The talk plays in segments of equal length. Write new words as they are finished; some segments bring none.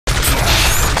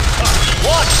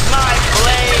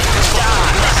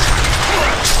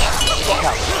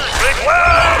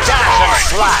Dash and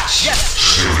slash.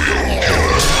 Serial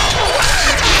killer.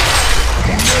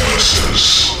 Nemesis.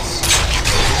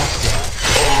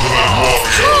 Ultimate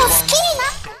warrior.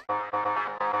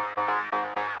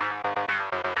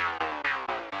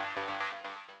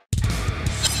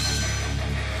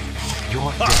 Your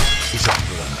death is a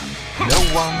blur. No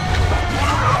one will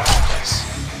this.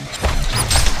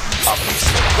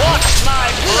 Obviously. Watch my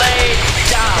blade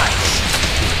dance.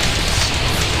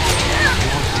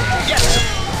 Yes.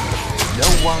 No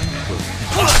one will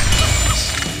this.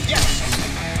 Yes.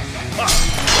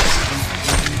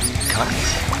 Cut.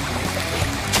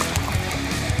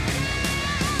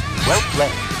 Well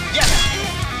played. Yes.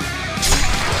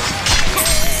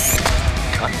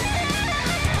 Cut.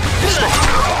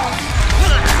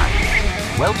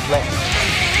 Well played.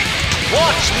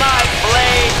 Watch my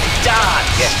blade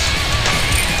dance. Yes.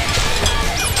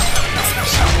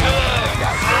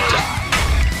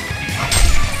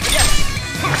 Yes.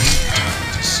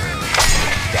 Deserve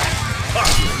death.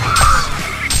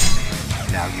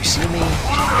 Now you see me,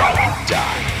 now you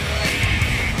die.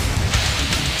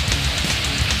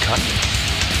 Cut.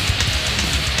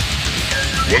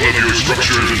 One of your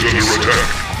structures is under attack.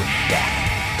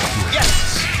 Yes.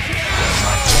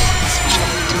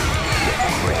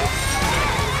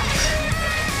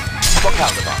 Look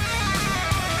out the box.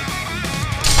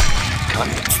 Cut.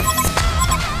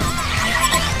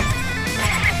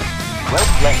 Well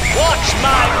played. Watch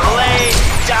my blade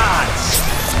dance.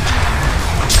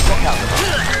 Look out the box.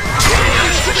 One of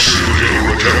your structures is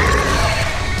under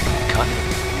attack. Cut.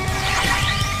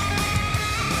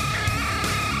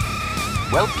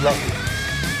 Well played.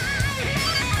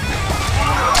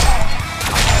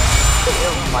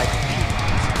 Kill my people.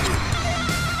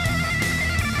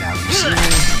 Now you see me,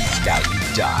 now you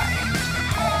die.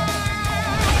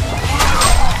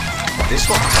 This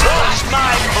one. Watch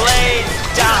my blade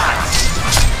dance.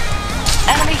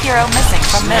 Enemy hero missing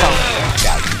from middle.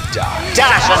 Now you die.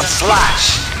 Dash and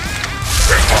slash.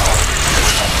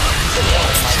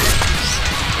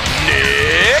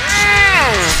 Nick.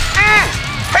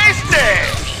 Tasty.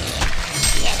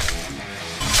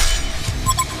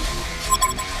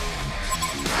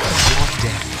 Your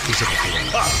death is a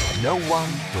blur. No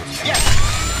one will. Yes.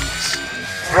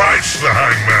 Thrice the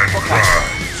hangman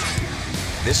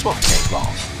cries. This won't take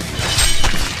long.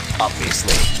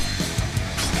 Obviously.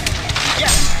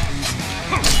 Yes.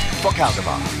 Fuck out the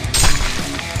bar.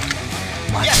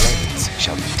 My blades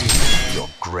shall dig your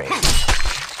grave.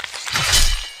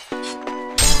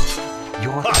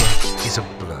 Your death is a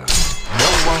blur. No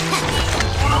one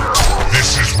will.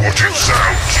 This is what it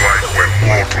sounds like when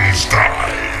mortals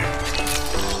die.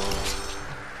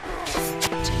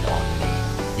 On me.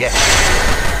 Yes.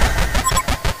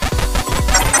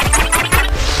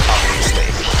 Obviously.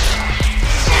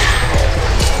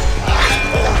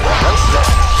 Well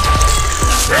done.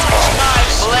 My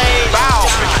blade bow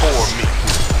before me.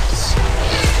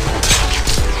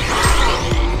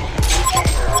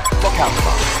 Fuck out the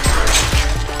bar.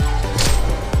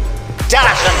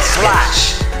 Dash and slash.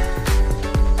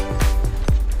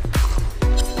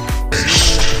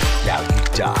 Now you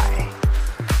die.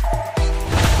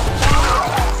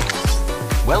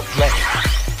 Well played.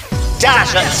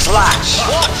 Dash and slash.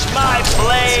 Watch my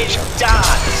blade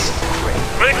dance.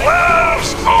 Big Wells,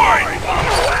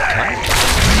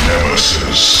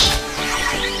 Nemesis.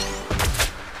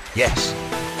 Yes.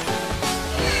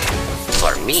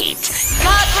 For meat,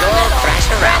 sure fresh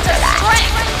around the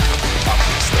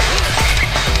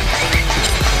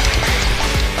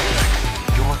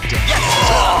Your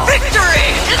death. Victory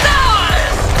is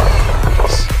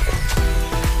ours.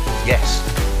 Yes.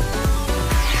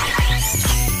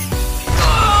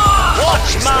 Watch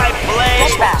my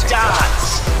blade dance.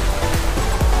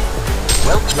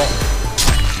 Well played.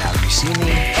 Now you see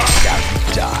me, now you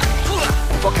die.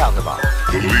 Fuck out the bar.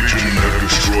 The Legion have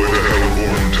destroyed the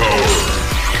Hellborn Tower.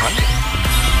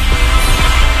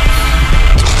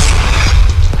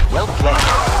 Well played.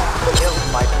 Kill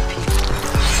my people.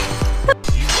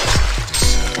 You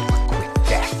deserve a quick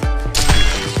death.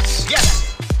 Yes.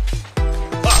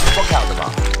 Fuck out the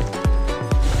bar.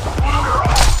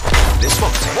 This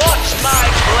won't take. Watch my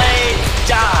blade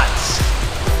dance.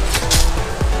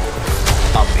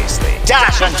 Obviously.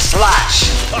 Dash and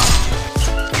slash.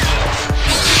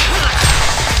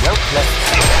 Well played.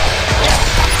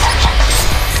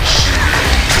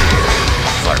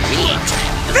 for meat.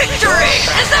 Victory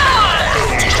is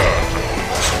ours!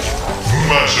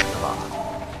 Massive.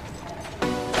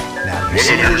 Now One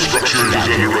of your structures is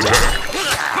under attack.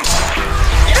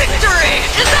 Victory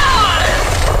is ours!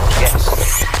 Yes.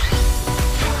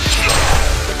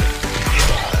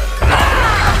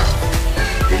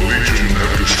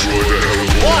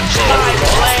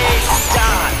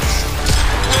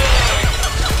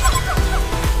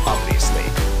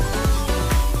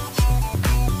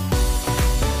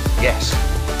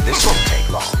 This won't take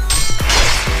long.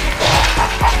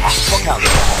 Look out.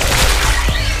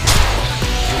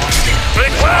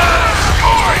 Big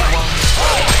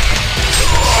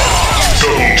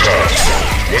double tap.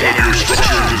 One of your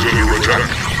structures is under attack.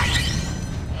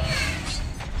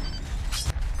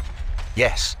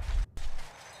 Yes.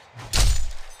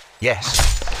 Yes.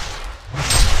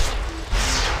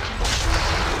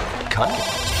 Cunning.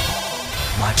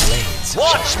 My blades.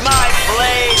 Watch my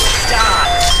blades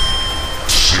dance!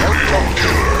 Serial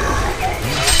killer.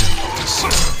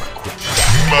 Deserve a quick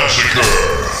death. Massacre.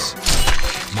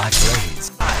 My blades.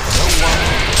 No one.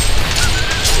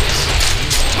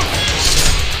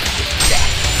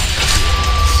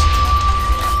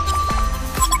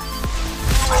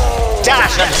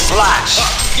 Dash and slash!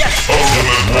 Yes!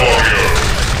 Ultimate warrior.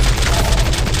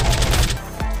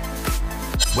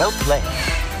 Well played.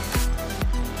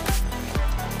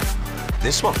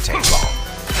 This won't take long.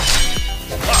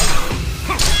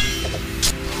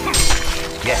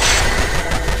 Yes.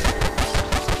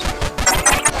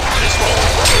 This won't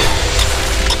take long.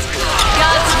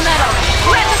 God's metal.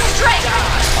 Grant us strength.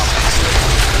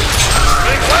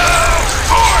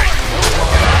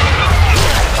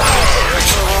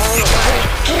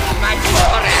 My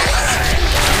forest.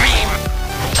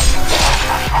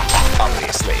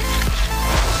 Obviously.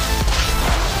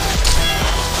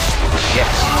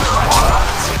 Yes.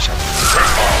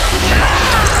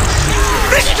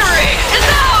 Victory is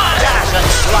ours. Dash and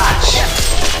slash!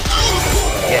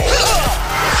 Yes.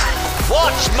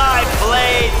 Watch my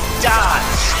blades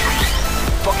dance!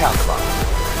 Fuck out the line.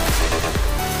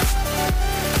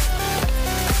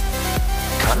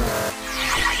 Cunning.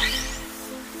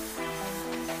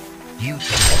 You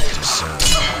don't deserve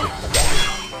death.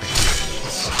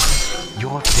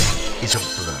 Your death is a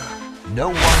blur. No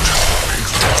one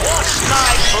is dead. Watch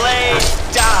my blades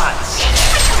dance!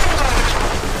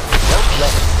 Well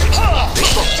played. This won't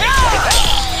take long.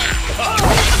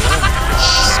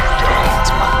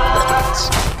 It's my blades.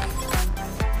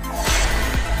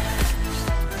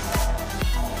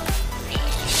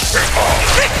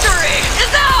 Victory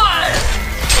is ours.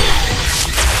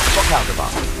 Fuck out the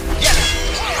bar.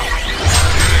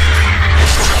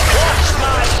 Watch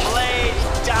my blades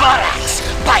dance! Borax,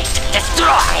 bite,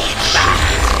 destroy.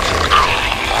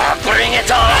 Bring it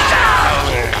all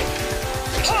down.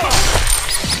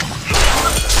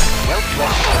 Well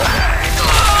played.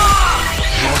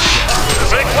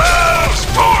 Big Wells,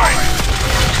 boy.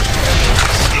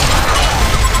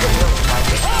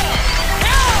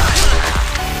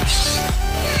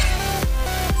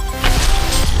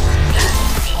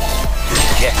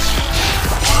 Yes.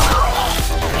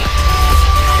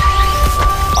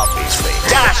 Obviously.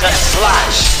 Dash and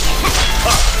slash!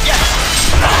 Yes!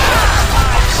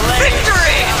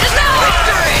 Victory is ours.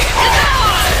 Victory is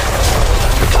ours.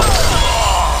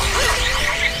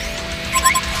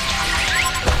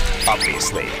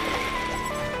 Obviously.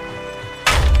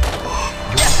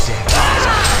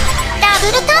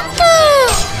 Double tap.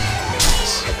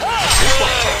 This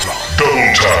won't take long. Double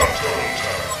tap.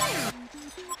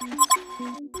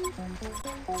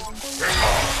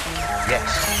 Yes.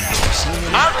 You see me?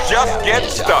 I'll just get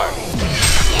started.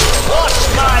 Watch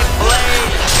my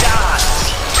blade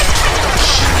dance!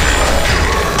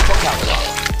 Fuck out the bar.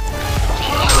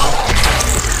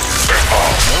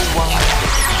 No one.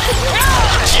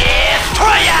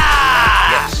 Destroyer!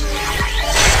 Yes.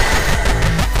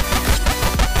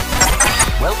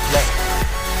 Well played.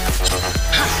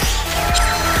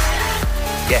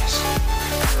 Yes.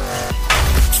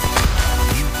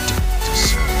 You don't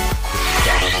deserve quick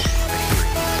death, but here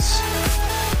it is.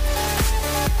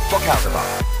 Fuck out the bar.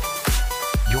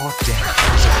 Your death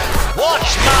is a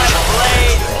Watch my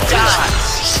blade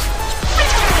dance!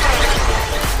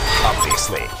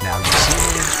 obviously. Now you see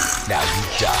me, now you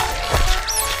die.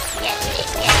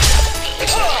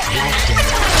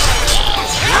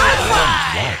 Your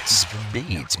death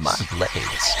speeds my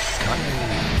blades.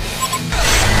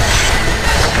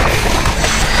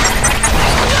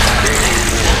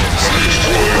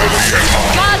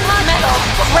 God's metal.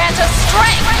 Grant us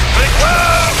strength.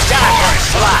 Dash and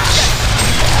slash!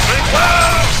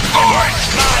 Watch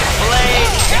my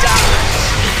blade dance!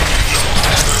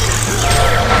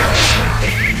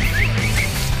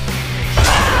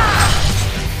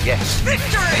 Yes,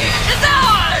 Victory is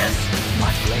ours.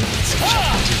 my blades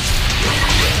shall do.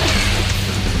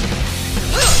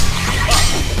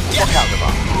 Fuck out the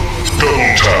bar.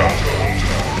 Double tap.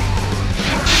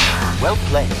 Well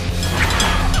played.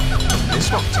 This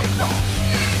won't take long.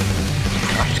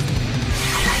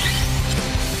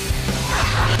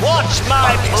 Watch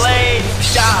my blade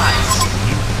dance!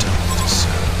 You don't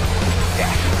deserve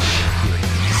death. Here it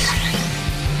is.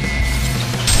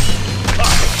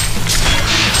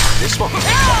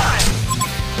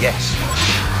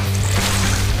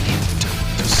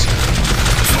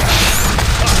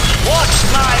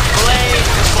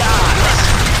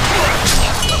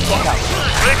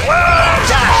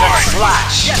 Dash and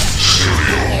slash.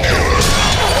 Serial killer.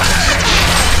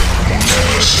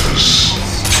 Nemesis.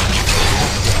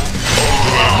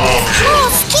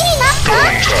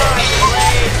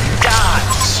 Blade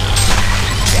dance.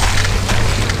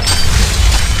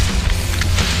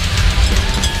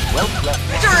 Well played.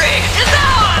 Victory is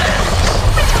ours!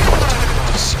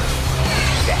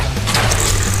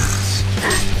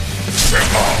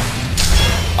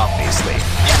 Obviously.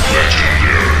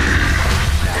 Legendary.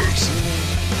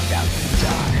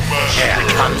 Here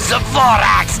comes the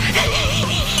Vorax!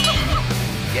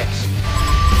 Yes.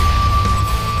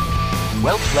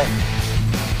 Well played.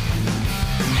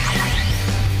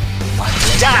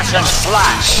 Dash and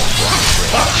slash.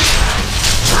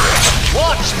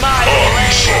 Watch my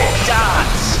blade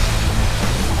dance.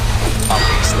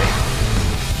 Obviously.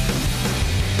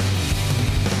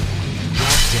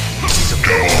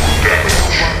 Double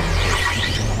damage.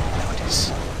 Notice.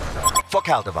 For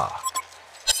Caldevar.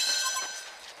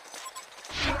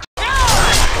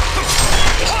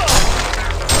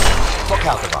 For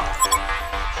Caldevar.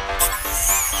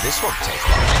 This won't take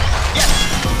long.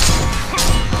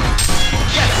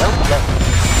 Well played.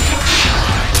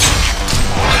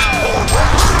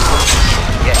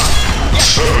 Yes.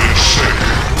 7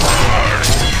 seconds.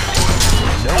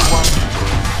 No one.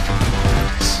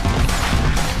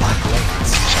 My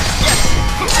blades.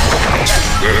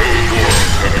 The Hellborn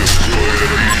have destroyed a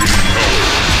Legion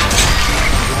tower.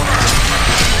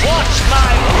 Watch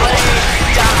my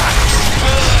blade dance.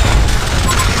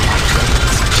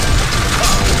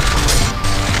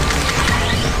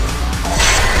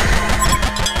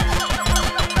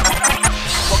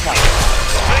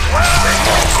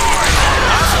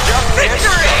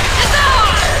 Victory is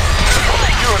ours!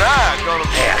 You and I are gonna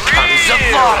be Here comes the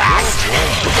Vorax!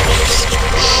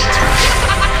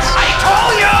 I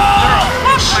told you!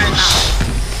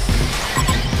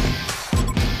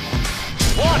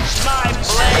 Watch my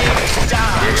blade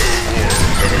dance.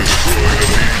 The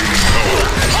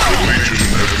Legion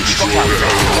have destroyed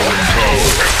our own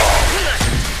tower.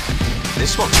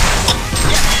 This one.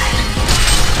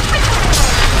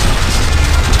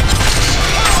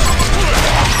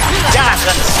 Dash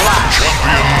and slash.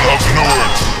 Champion of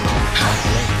Newerth.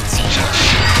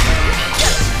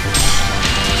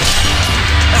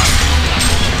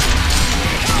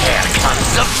 Here comes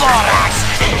the Vorax!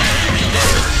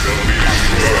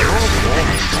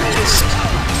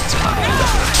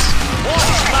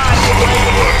 Watch my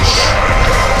blade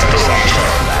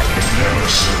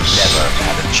Nemesis. Never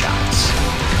had a chance.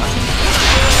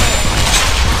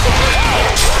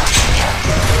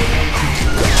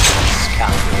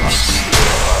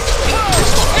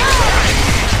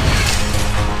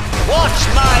 Watch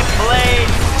my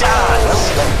blade dance.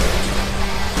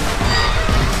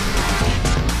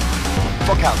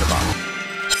 For Caldevar.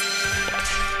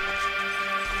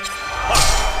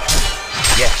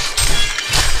 Yes.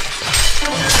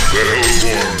 The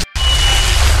Hellborn